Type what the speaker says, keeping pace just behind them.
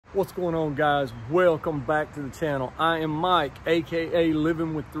What's going on, guys? Welcome back to the channel. I am Mike, aka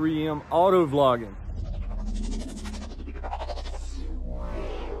Living with 3M Auto Vlogging.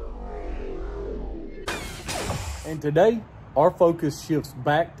 And today our focus shifts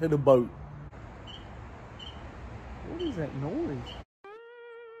back to the boat. What is that noise?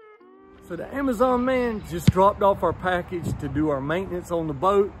 So the Amazon man just dropped off our package to do our maintenance on the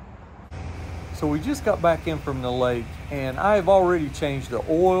boat. So we just got back in from the lake, and I have already changed the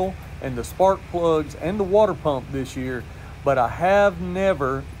oil and the spark plugs and the water pump this year, but I have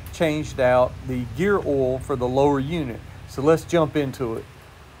never changed out the gear oil for the lower unit. So let's jump into it.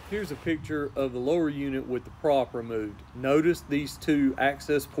 Here's a picture of the lower unit with the prop removed. Notice these two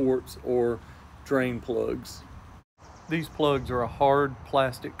access ports or drain plugs. These plugs are a hard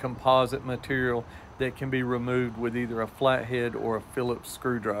plastic composite material that can be removed with either a flathead or a Phillips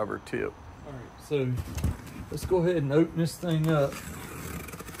screwdriver tip. All right, so let's go ahead and open this thing up.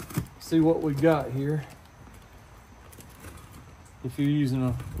 See what we got here. If you're using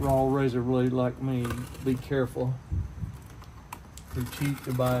a raw razor blade like me, be careful. Too cheap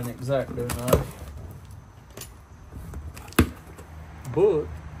to buy an X-Acto knife. Book.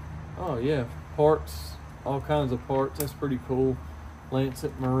 Oh yeah, parts, all kinds of parts. That's pretty cool.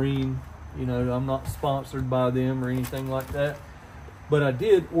 Lancet Marine. You know, I'm not sponsored by them or anything like that, but I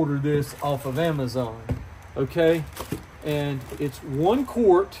did order this off of Amazon. Okay, and it's 1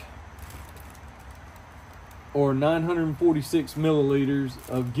 quart or 946 milliliters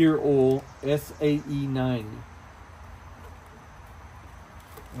of gear oil, SAE 90.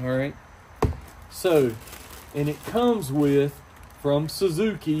 All right, so, and it comes with, from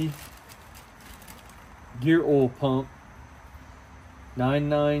Suzuki, gear oil pump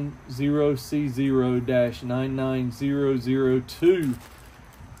 990C0-99002.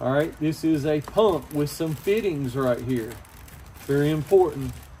 all right, this is a pump with some fittings right here. Very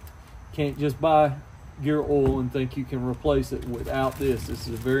important. Can't just buy gear oil and think you can replace it without this. This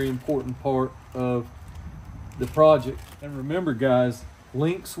is a very important part of the project. And remember, guys,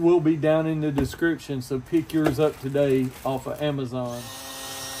 links will be down in the description, so pick yours up today off of Amazon.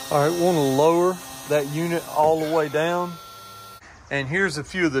 All right, want to lower that unit all the way down. And here's a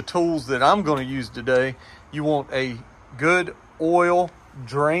few of the tools that I'm going to use today. You want a good oil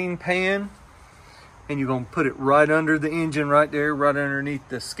drain pan, and you're going to put it right under the engine right there, right underneath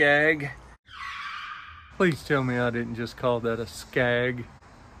the skag. Please tell me I didn't just call that a skag.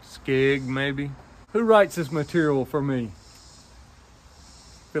 Skeg, maybe. Who writes this material for me? I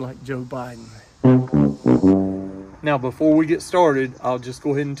feel like Joe Biden. Now, before we get started, I'll just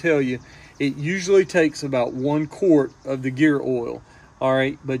go ahead and tell you, it usually takes about 1 quart of the gear oil. All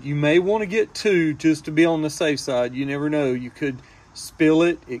right, but you may want to get 2 just to be on the safe side. You never know. You could spill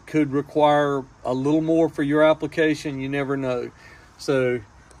it. It could require a little more for your application. You never know. So,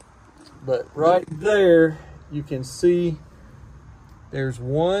 but right there, you can see there's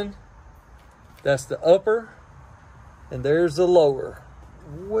 1. That's the upper, and there's the lower,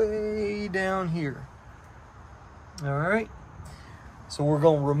 way down here. All right, so we're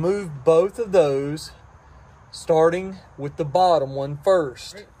going to remove both of those, starting with the bottom one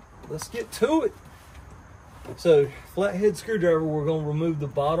first. Let's get to it. So, flathead screwdriver, we're going to remove the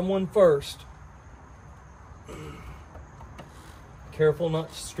bottom one first. Careful not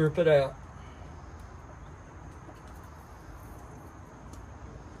to strip it out.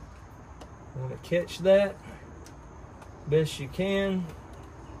 Want to catch that best you can.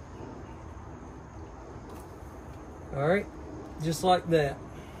 All right, just like that.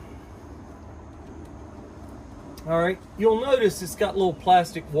 All right, you'll notice it's got little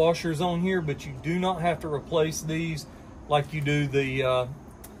plastic washers on here, but you do not have to replace these like you do the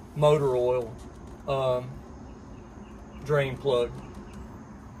motor oil drain plug.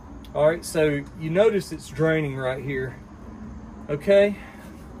 All right, so you notice it's draining right here. Okay,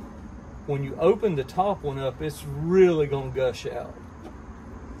 when you open the top one up, it's really going to gush out.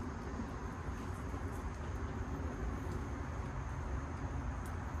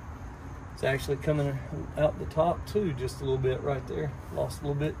 It's actually coming out the top too, just a little bit right there. Lost a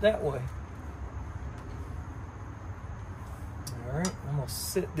little bit that way. All right, I'm gonna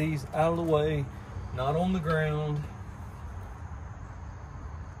set these out of the way, not on the ground.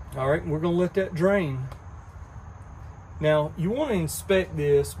 All right, we're gonna let that drain. Now, you wanna inspect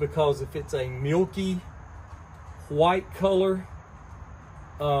this, because if it's a milky white color,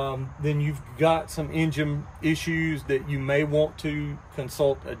 then you've got some engine issues that you may want to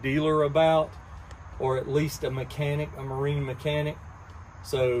consult a dealer about, or at least a mechanic, a marine mechanic.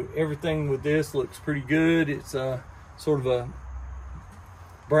 So everything with this looks pretty good. It's sort of a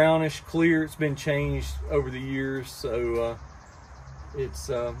brownish clear. It's been changed over the years, so It's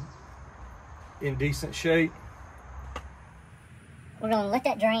in decent shape. We're gonna let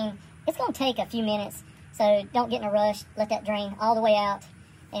that drain. It's gonna take a few minutes, so don't get in a rush. Let that drain all the way out.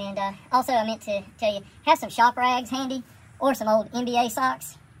 And also, I meant to tell you, have some shop rags handy or some old NBA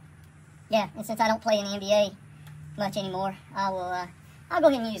socks. Yeah, and since I don't play in the NBA much anymore, I'll go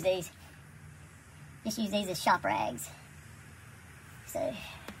ahead and use these. Just use these as shop rags. So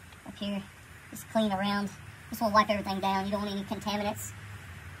up here, just clean around. Just want to wipe everything down. You don't want any contaminants.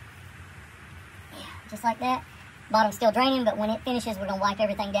 Yeah, just like that. Bottom's still draining, but when it finishes, we're gonna wipe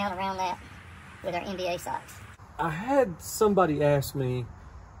everything down around that with our NBA socks. I had somebody ask me,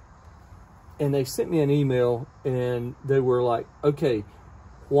 and they sent me an email, and they were like, okay,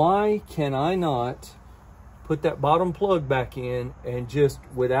 why can I not put that bottom plug back in and just,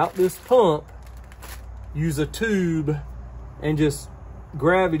 without this pump, use a tube and just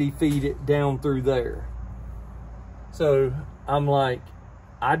gravity feed it down through there? So I'm like,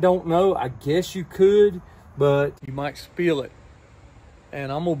 I don't know. I guess you could, but you might spill it.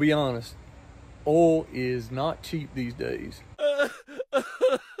 And I'm gonna be honest, oil is not cheap these days.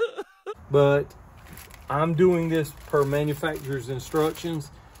 But I'm doing this per manufacturer's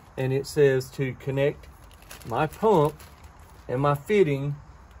instructions, and it says to connect my pump and my fitting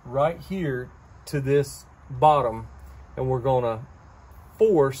right here to this bottom, and we're gonna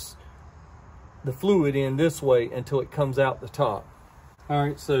force the fluid in this way until it comes out the top. All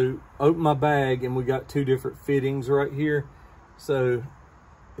right, so open my bag, and we got two different fittings right here. So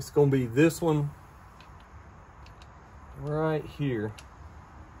it's gonna be this one right here.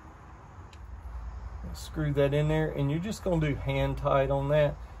 Screw that in there, and you're just gonna do hand tight on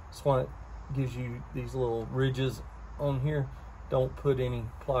that. That's why it gives you these little ridges on here. Don't put any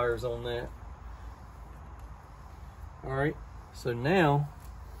pliers on that. All right, so now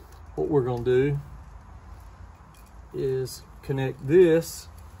what we're gonna do is connect this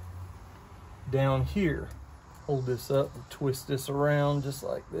down here. Hold this up and twist this around just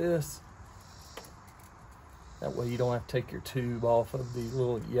like this. That way you don't have to take your tube off of the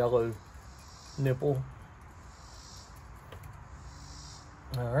little yellow nipple.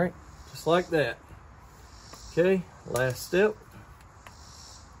 All right, just like that. Okay, last step.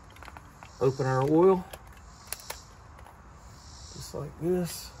 Open our oil, just like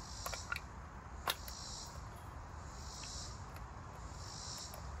this.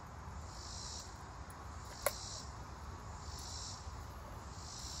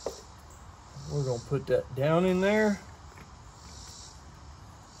 We're gonna put that down in there.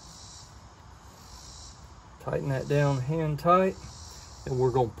 Tighten that down hand tight. And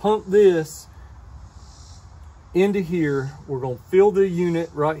we're gonna pump this into here. We're gonna fill the unit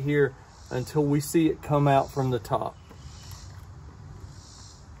right here until we see it come out from the top.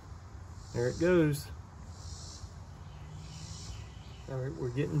 There it goes. All right, we're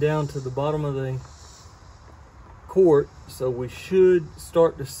getting down to the bottom of the quart, so we should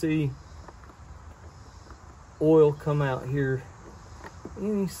start to see oil come out here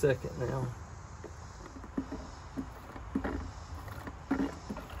any second now.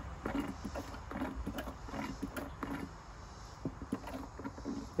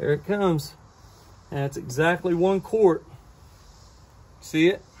 There it comes. And that's exactly 1 quart. See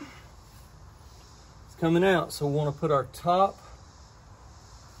it? It's coming out. So we want to put our top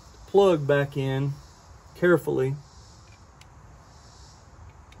plug back in carefully.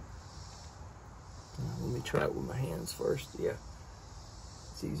 Let me try it with my hands first. Yeah,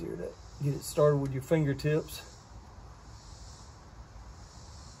 it's easier to get it started with your fingertips.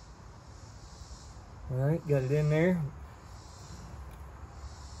 All right, got it in there.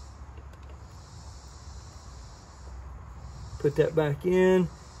 Put that back in.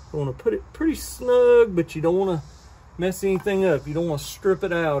 You want to put it pretty snug, but you don't want to mess anything up. You don't want to strip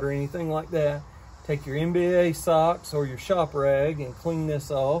it out or anything like that. Take your NBA socks or your shop rag and clean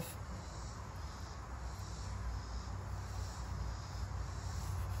this off.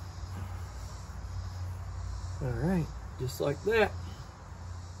 All right, just like that.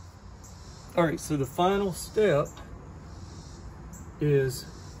 All right, so the final step is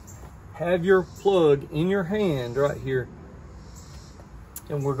have your plug in your hand right here.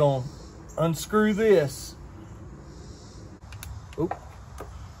 And we're going to unscrew this. Oop.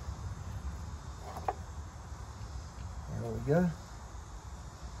 There we go.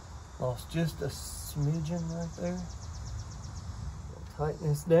 Lost just a smidgen right there. Tighten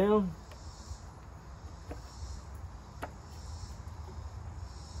this down.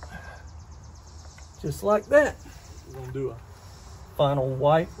 Just like that. We're going to do a final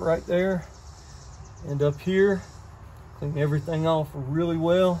wipe right there. And up here. Clean everything off really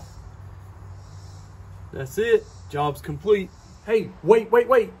well. That's it. Job's complete. Hey, hey,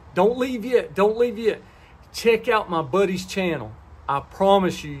 wait. Don't leave yet. Don't leave yet. Check out my buddy's channel. I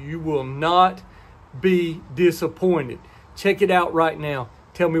promise you, you will not be disappointed. Check it out right now.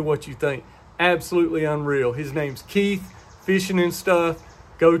 Tell me what you think. Absolutely unreal. His name's Keith, Fishing and Stuff.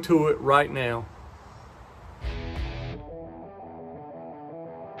 Go to it right now.